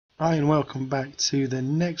Hi and welcome back to the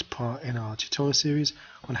next part in our tutorial series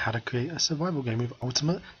on how to create a survival game with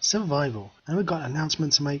Ultimate Survival. And we've got an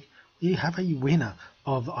announcement to make. We have a winner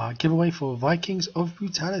of our giveaway for Vikings of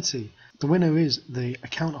Brutality. The winner is the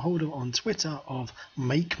account holder on Twitter of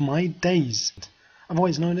Make My Days,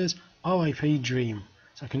 otherwise known as RIP Dream.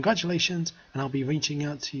 So congratulations, and I'll be reaching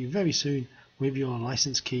out to you very soon with your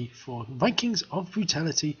license key for Vikings of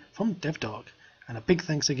Brutality from DevDog. And a big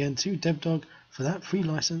thanks again to DevDog for that free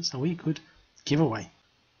license that we could give away.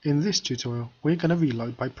 In this tutorial, we're going to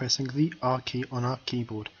reload by pressing the R key on our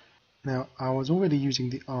keyboard. Now, I was already using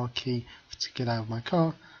the R key to get out of my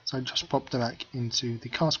car, so I just popped it back into the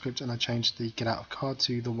car script and I changed the get out of car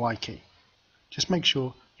to the Y key. Just make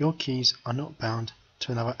sure your keys are not bound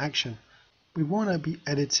to another action. We want to be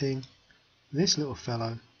editing this little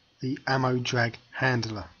fellow, the ammo drag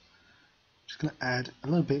handler. Just going to add a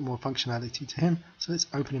little bit more functionality to him, so let's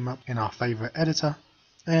open him up in our favorite editor,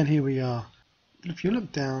 and here we are. If you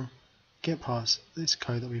look down, get past this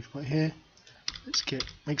code that we've got here, let's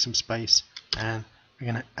make some space, and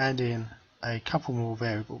we're going to add in a couple more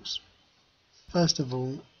variables. First of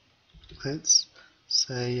all, let's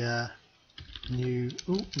say new,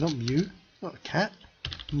 not cat,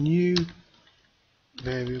 new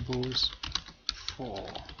variables for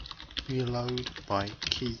reload by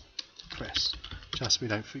key press, just so we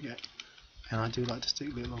don't forget. And I do like to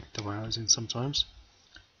stick little arrows in sometimes.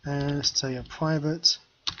 And let's say a private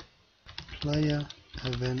player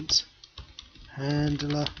event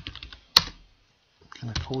handler. I'm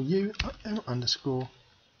going to call you underscore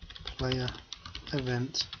player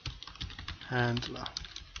event handler.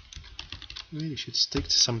 Really should stick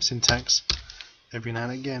to some syntax every now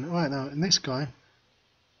and again. Alright, now in this guy,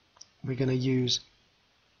 we're going to use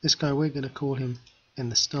this guy. We're going to call him in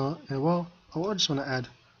the start. And I just want to add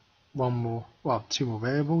two more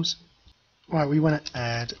variables. Right, we want to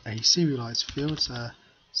add a serialized field, so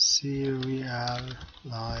serialized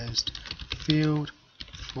field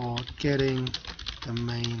for getting the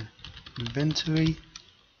main inventory,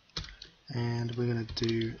 and we're going to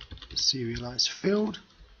do serialized field.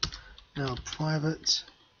 Now private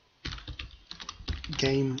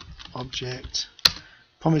game object.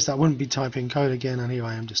 Promised I wouldn't be typing code again, and here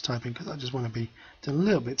I am just typing because I just want to be doing a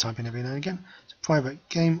little bit typing every now and again. So private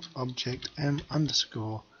game object m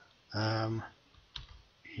underscore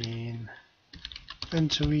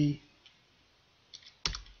inventory.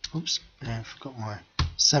 Oops, and I forgot my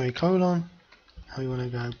semicolon. Now we want to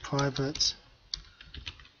go private,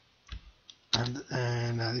 and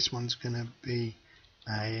now this one's going to be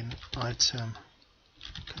an item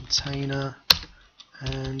container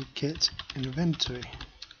and get inventory.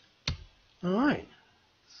 Alright,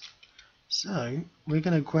 so we're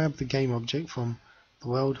going to grab the game object from the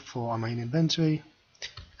world for our main inventory,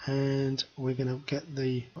 and we're going to get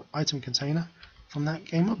the item container from that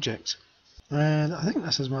game object. And I think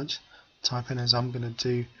that's as much typing as I'm going to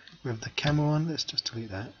do with the camera on. Let's just delete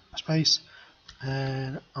that space,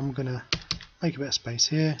 and I'm going to make a bit of space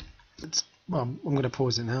here. I'm going to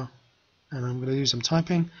pause it now, and I'm going to do some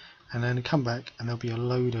typing, and then come back and there'll be a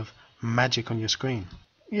load of magic on your screen.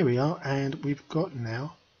 Here we are, and we've got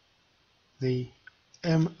now the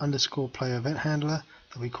m underscore player event handler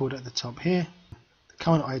that we called at the top here, the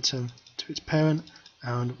current item to its parent,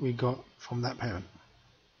 and we got from that parent.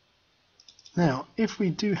 Now if we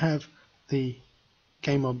do have the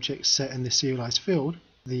game object set in the serialized field,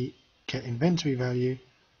 the get inventory value,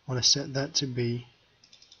 I want to set that to be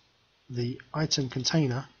the item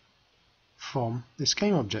container from this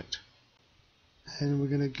game object. And we're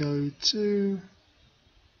going to go to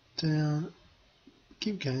down,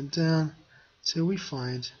 keep going down till we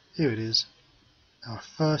find, here it is, our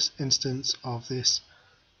first instance of this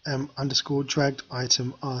underscore dragged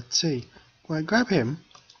item RT. Right, grab him,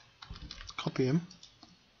 copy him,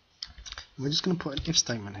 and we're just going to put an if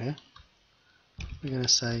statement here. We're going to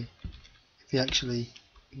say if he actually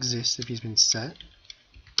exists, if he's been set,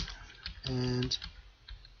 and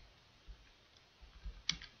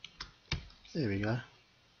there we go.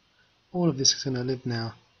 All of this is going to live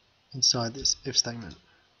now inside this if statement.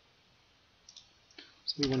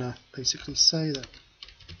 So we want to basically say that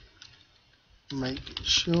make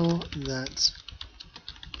sure that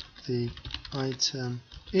the item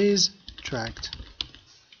is dragged,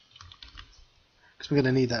 because we're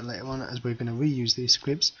going to need that later on, as we're going to reuse these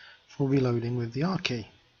scripts for reloading with the R key.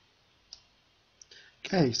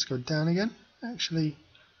 Okay, let's go down again. Actually,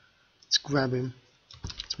 let's grab him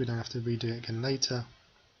so we don't have to redo it again later.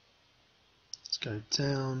 Let's go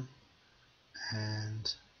down,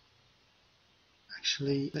 and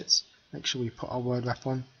actually let's make sure we put our word wrap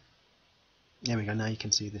on. There we go, now you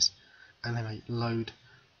can see this animate load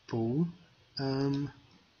ball.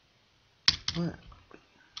 Right,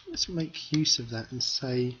 let's make use of that and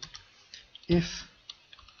say if,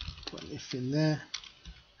 put an if in there,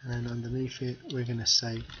 and then underneath it we're going to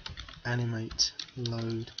say animate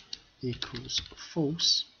load equals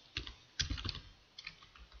false.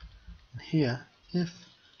 And here, if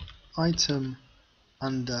item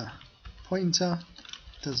under pointer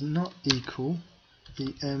does not equal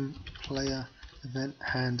the player event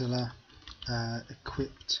handler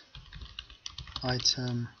equipped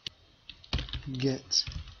item get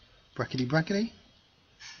brackety brackety,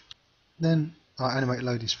 then our animate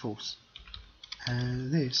load is false.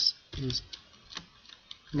 And this is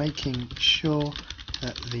making sure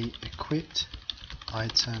that the equipped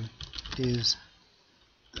item is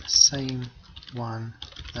the same one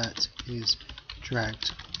that is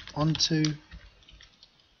dragged onto.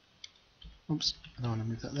 Oops, I don't want to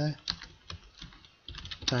move that there.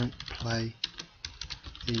 Don't play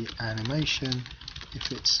the animation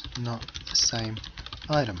if it's not the same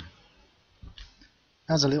item.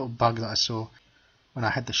 That was a little bug that I saw when I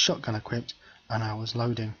had the shotgun equipped and I was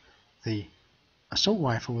loading the assault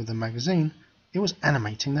rifle with the magazine. It was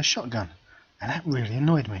animating the shotgun, and that really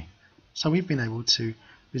annoyed me. So we've been able to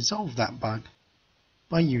resolve that bug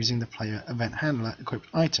by using the player event handler equipped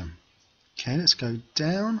item. Okay, let's go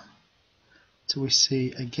down till we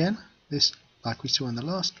see again this, like we saw in the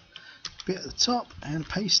last bit at the top, and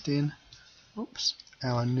paste in, oops,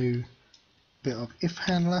 our new bit of if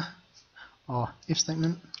handler or if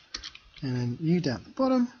statement, and then U down at the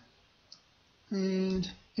bottom and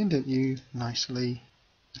indent U nicely.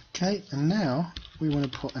 Okay, and now we want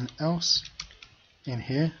to put an else in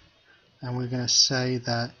here, and we're going to say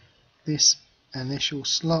that this initial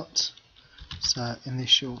slot, so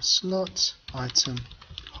initial slot item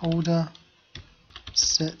holder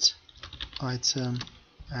set item,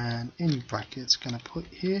 and in brackets going to put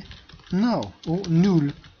here null or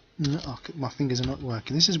null. No, okay, my fingers are not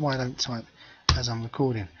working. This is why I don't type as I'm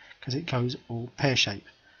recording, because it goes all pear shape.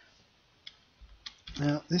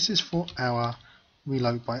 Now this is for our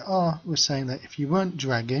reload by R. We're saying that if you weren't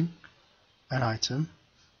dragging an item,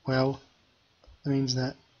 well, that means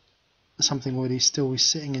that something already still is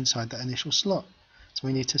sitting inside that initial slot. So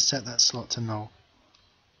we need to set that slot to null.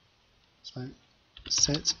 So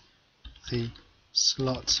set the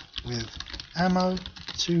slot with ammo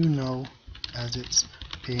to null as it's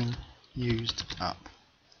being used up.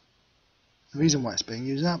 The reason why it's being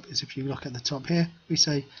used up is if you look at the top here, we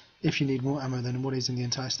say if you need more ammo than what is in the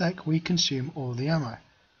entire stack, we consume all the ammo.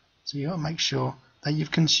 So you got to make sure that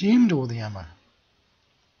you've consumed all the ammo.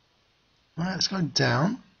 Alright, let's go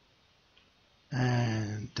down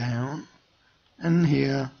and down, and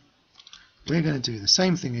here we're going to do the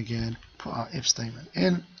same thing again, put our if statement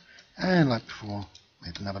in, and like before,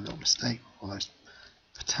 made another little mistake, all those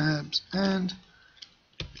tabs, and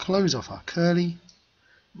close off our curly,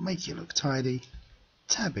 make it look tidy,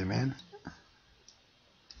 tab him in.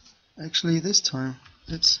 Actually this time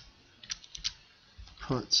let's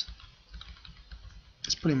put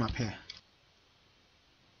him up here.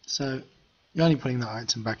 So you're only putting that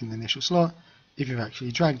item back in the initial slot if you've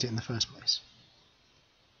actually dragged it in the first place.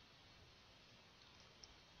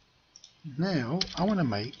 Now I want to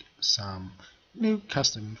make some new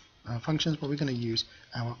custom functions, but we're going to use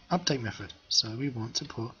our update method. So we want to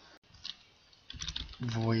put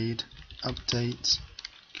void update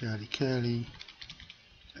curly curly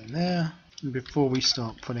in there. And before we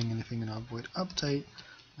start putting anything in our void update,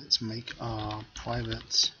 let's make our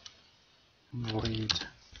private void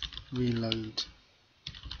reload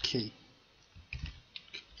key,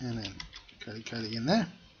 and then curly curly in there.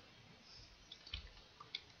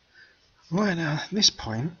 Right, now at this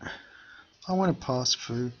point I want to pass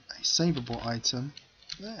through a savable item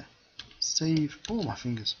there. Save all my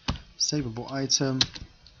fingers. Savable item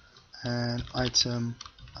and item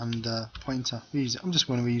under pointer. I'm just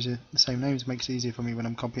going to reuse the same names. It makes it easier for me when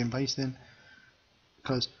I'm copying and pasting,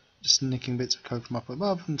 because just nicking bits of code from up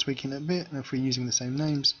above and tweaking it a bit, and if we're using the same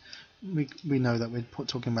names, we know that we're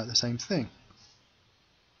talking about the same thing.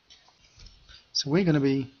 So we're going to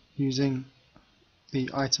be using the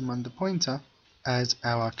item under pointer as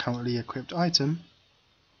our currently equipped item,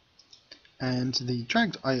 and the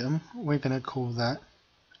dragged item, we're going to call that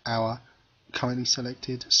our currently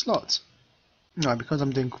selected slot. Right, because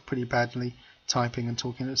I'm doing pretty badly typing and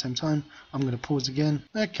talking at the same time, I'm going to pause again.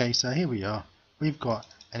 Okay, so here we are. We've got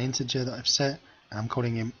an integer that I've set, and I'm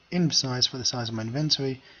calling him in size for the size of my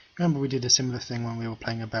inventory. Remember, we did a similar thing when we were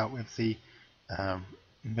playing about with the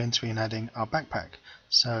inventory and adding our backpack.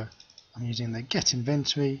 So I'm using the get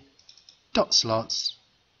inventory dot slots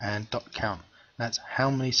and dot count. That's how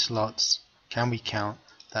many slots can we count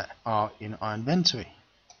that are in our inventory.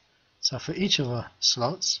 So for each of our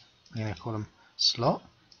slots, we're going to call them slot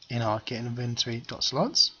in our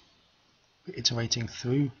getInventory.slots. We're iterating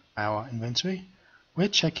through our inventory. We're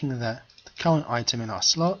checking that the current item in our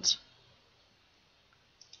slot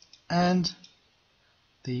and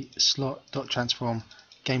the slot.transform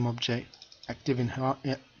game object active in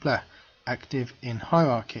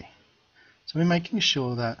hierarchy. So we're making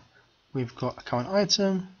sure that we've got a current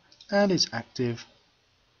item and it's active.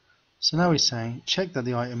 So now we're saying check that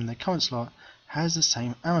the item in the current slot has the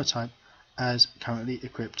same arrow type as currently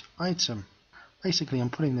equipped item. Basically I'm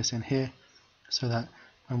putting this in here so that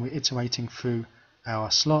when we're iterating through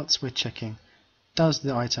our slots, we're checking, does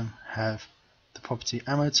the item have the property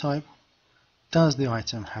ammo type? Does the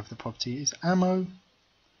item have the property is ammo?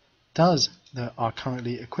 Does our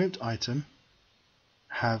currently equipped item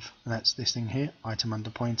have, and that's this thing here, item under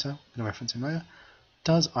pointer, I'm going to reference him later.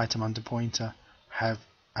 Does item under pointer have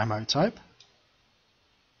ammo type?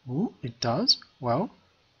 Ooh, it does. Well,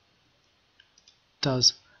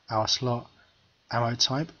 does our slot ammo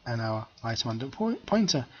type and our item under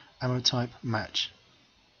pointer ammo type match?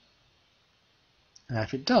 Now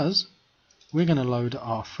if it does, we're going to load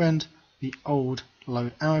our friend, the old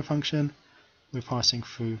load arrow function. We're passing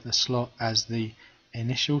through the slot as the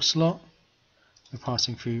initial slot. We're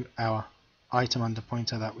passing through our item under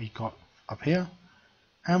pointer that we got up here,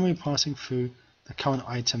 and we're passing through the current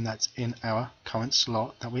item that's in our current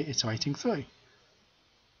slot that we're iterating through.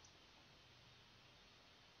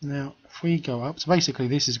 Now if we go up, so basically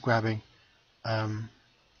this is grabbing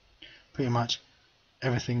pretty much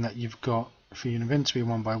everything that you've got for your inventory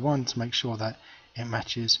one by one to make sure that it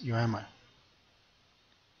matches your ammo.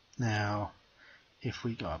 Now if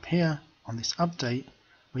we go up here on this update,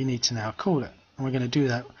 we need to now call it, and we're going to do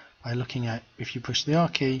that by looking at, if you push the R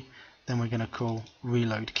key, then we're going to call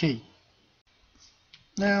reload key.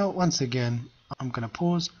 Now once again I'm going to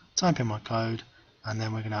pause, type in my code, and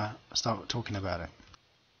then we're going to start talking about it.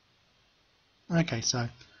 Okay, so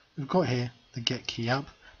we've got here the get key up.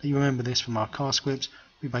 Now you remember this from our car script.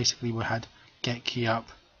 We basically had get key up.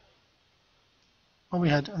 Well,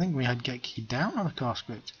 I think we had get key down on the car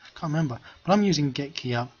script. I can't remember, but I'm using get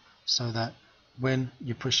key up so that when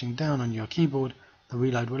you're pushing down on your keyboard, the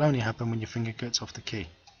reload will only happen when your finger gets off the key.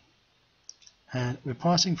 And we're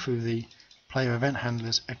passing through the player event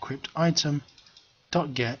handlers equipped item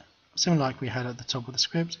 .get, similar like we had at the top of the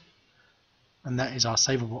script, and that is our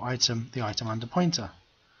savable item, the item under pointer.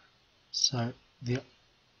 So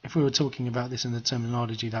if we were talking about this in the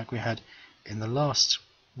terminology like we had in the last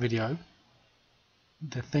video,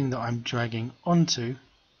 the thing that I'm dragging onto,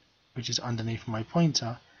 which is underneath my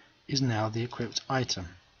pointer, is now the equipped item.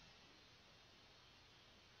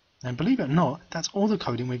 And believe it or not, that's all the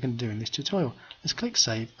coding we're going to do in this tutorial. Let's click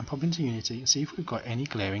save and pop into Unity and see if we've got any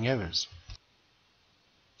glaring errors.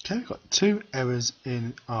 Okay, we've got 2 errors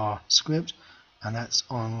in our script, and that's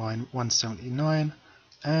on line 179,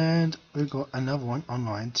 and we've got another one on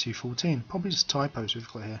line 214. Probably just typos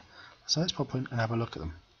we've got here. So let's pop in and have a look at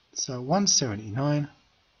them. So 179,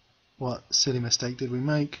 what silly mistake did we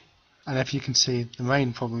make? And if you can see, the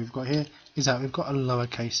main problem we've got here is that we've got a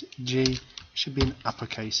lowercase g, it should be an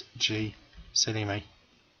uppercase G. Silly me.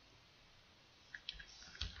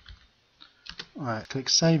 Alright, click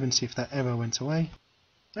save and see if that error went away.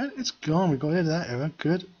 And it's gone, we've got rid of that error,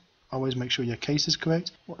 good. Always make sure your case is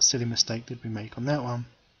correct. What silly mistake did we make on that one?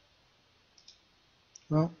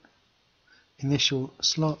 Well, initial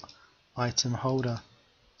slot, item holder,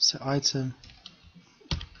 set item,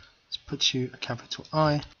 let's put you a capital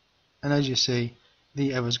I, and as you see,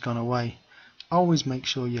 the error's gone away. Always make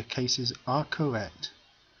sure your cases are correct.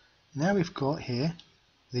 Now we've got here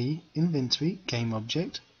the inventory game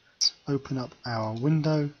object. Let's open up our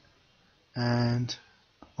window and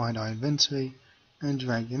find our inventory and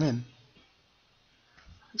drag them in.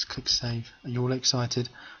 Let's click save. Are you all excited?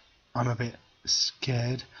 I'm a bit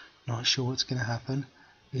scared, not sure what's going to happen.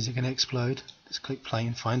 Is it going to explode? Let's click play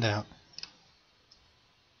and find out.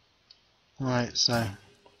 Alright, so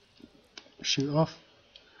shoot off.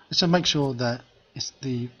 Let's make sure that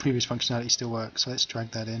the previous functionality still works. So let's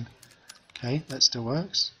drag that in. Okay, that still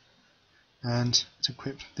works. And let's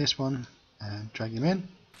equip this one and drag him in.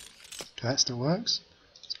 Okay, that still works.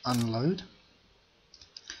 Let's unload.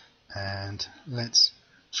 And let's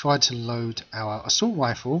try to load our assault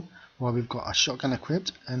rifle while we've got our shotgun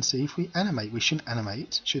equipped and see if we animate. We shouldn't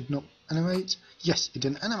animate. Should not animate. Yes, it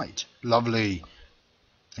didn't animate. Lovely.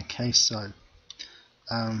 Okay, so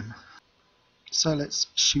let's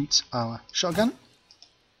shoot our shotgun.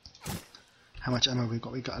 How much ammo we've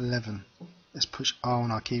got? We've got 11. Let's push R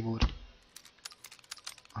on our keyboard.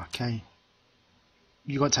 Okay.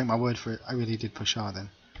 You got to take my word for it. I really did push R then.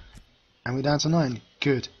 And we're down to 9.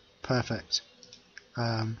 Good. Perfect.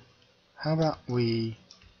 How about we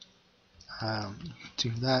do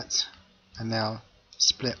that, and now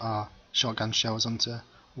split our shotgun shells onto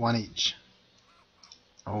 1 each.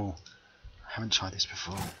 Oh, I haven't tried this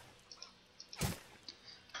before.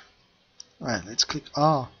 Right, let's click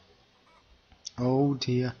R. Oh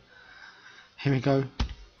dear. Here we go.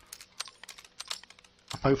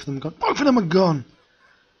 Both of them gone. Both of them are gone!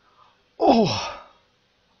 Oh!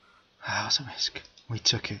 That was a risk. We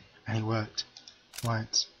took it, and it worked.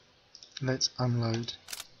 Right. Let's unload.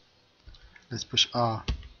 Let's push R.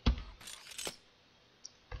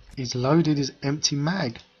 He's loaded his empty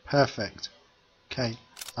mag. Perfect. Okay,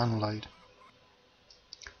 unload.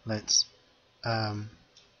 Let's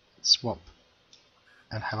swap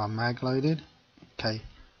and have our mag loaded. Okay,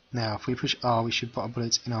 now if we push R, we should put our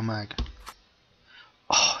bullets in our mag.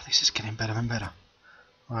 Oh, this is getting better and better.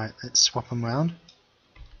 Right, let's swap them round.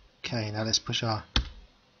 Okay, now let's push R.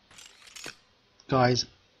 Guys,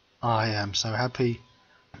 I am so happy.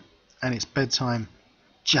 And it's bedtime,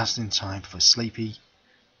 just in time for sleepy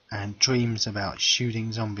and dreams about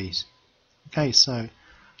shooting zombies. Okay, so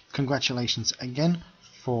congratulations again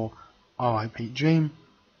for RIP Dream,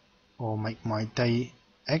 or Make My Day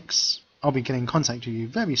X. I'll be getting in contact with you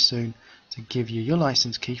very soon to give you your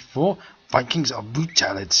license key for Vikings of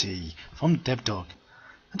Brutality from DevDog.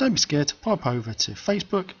 And don't be scared to pop over to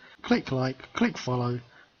Facebook, click like, click follow,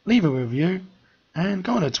 leave a review, and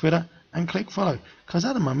go on to Twitter and click follow. Because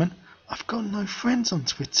at the moment, I've got no friends on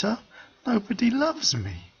Twitter. Nobody loves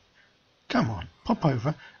me. Come on, pop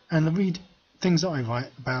over and read things that I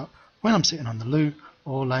write about when I'm sitting on the loo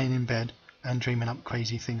or laying in bed and dreaming up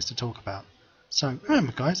crazy things to talk about. So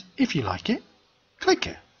remember guys, if you like it, click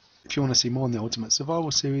it. If you want to see more on the Ultimate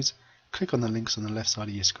Survival series, click on the links on the left side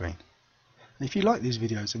of your screen. And if you like these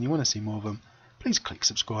videos and you want to see more of them, please click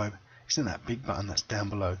subscribe. It's in that big button that's down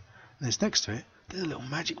below. And it's next to it, there's a little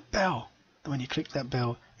magic bell. And when you click that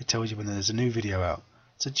bell, it tells you when there's a new video out.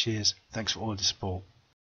 So cheers, thanks for all the support.